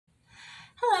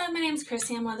name's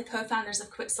Chrissy. I'm one of the co-founders of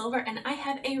Quicksilver, and I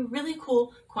have a really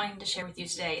cool coin to share with you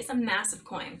today. It's a massive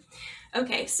coin.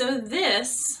 Okay, so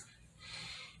this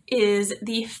is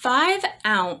the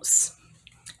 5-ounce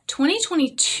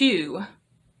 2022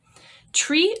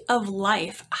 Tree of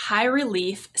Life High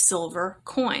Relief Silver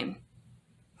coin.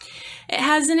 It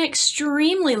has an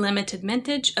extremely limited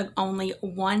mintage of only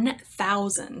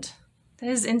 1,000. That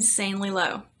is insanely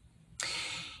low.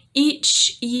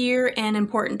 Each year, an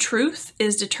important truth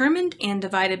is determined and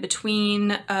divided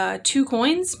between two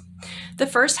coins. The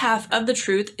first half of the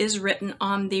truth is written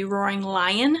on the Roaring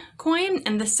Lion coin,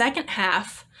 and the second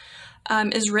half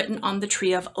is written on the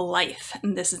Tree of Life,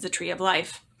 and this is the Tree of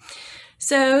Life.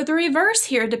 So the reverse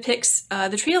here depicts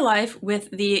the Tree of Life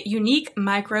with the unique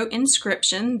micro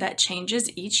inscription that changes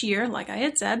each year, like I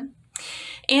had said.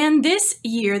 And this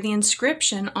year, the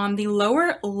inscription on the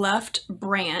lower left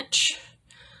branch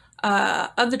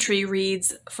of the tree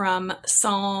reads from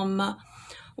Psalm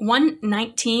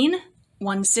 119,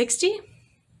 160,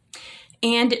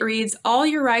 and it reads, "All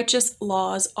your righteous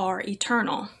laws are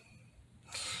eternal."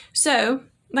 So,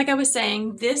 like I was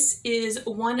saying, this is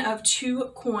one of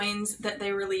two coins that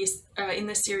they release in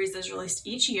this series that's released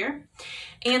each year.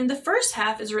 And the first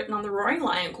half is written on the Roaring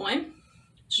Lion coin,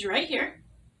 which is right here.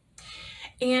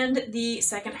 And the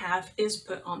second half is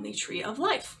put on the Tree of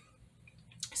Life.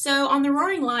 So on the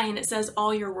Roaring Lion, it says,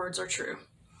 "All your words are true."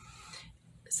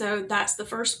 So that's the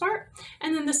first part.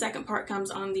 And then the second part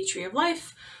comes on the Tree of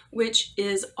Life, which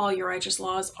is, "All your righteous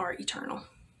laws are eternal."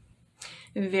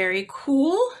 Very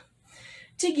cool.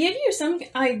 To give you some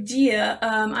idea,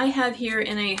 I have here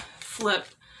in a flip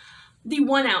the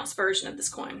 1-ounce version of this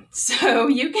coin. So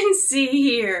you can see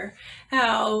here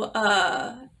how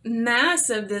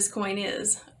massive this coin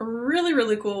is. Really,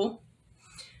 really cool.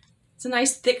 It's a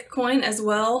nice thick coin as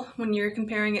well when you're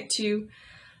comparing it to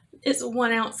its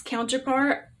 1-ounce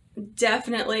counterpart.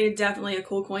 Definitely a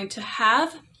cool coin to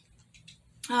have.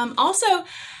 Also,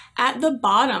 at the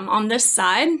bottom on this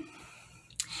side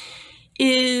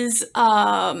is,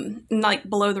 like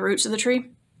below the roots of the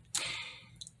tree,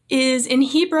 is in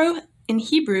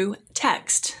Hebrew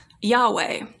text,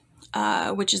 Yahweh,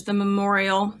 which is the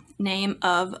memorial name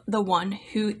of the one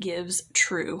who gives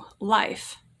true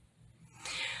life.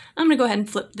 I'm going to go ahead and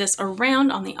flip this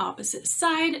around on the opposite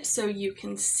side so you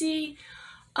can see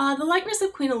the likeness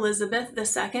of Queen Elizabeth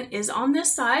II is on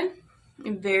this side,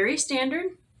 very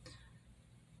standard.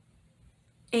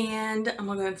 And I'm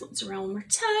going to go ahead and flip this around one more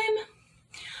time.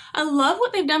 I love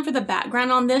what they've done for the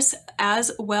background on this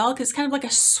as well, because it's kind of like a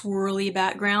swirly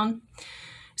background.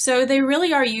 So they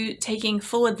really are taking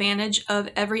full advantage of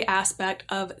every aspect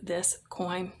of this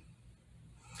coin.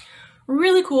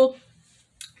 Really cool.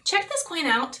 Check this coin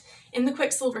out in the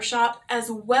Quicksilver shop, as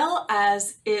well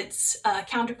as its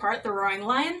counterpart, the Roaring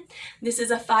Lion. This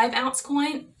is a 5-ounce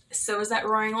coin. So is that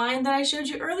Roaring Lion that I showed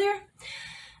you earlier.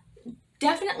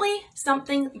 Definitely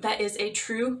something that is a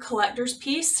true collector's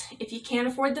piece. If you can't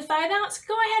afford the 5-ounce,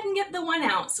 go ahead and get the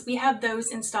 1-ounce. We have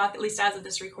those in stock, at least as of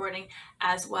this recording,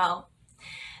 as well.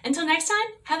 Until next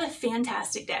time, have a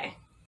fantastic day.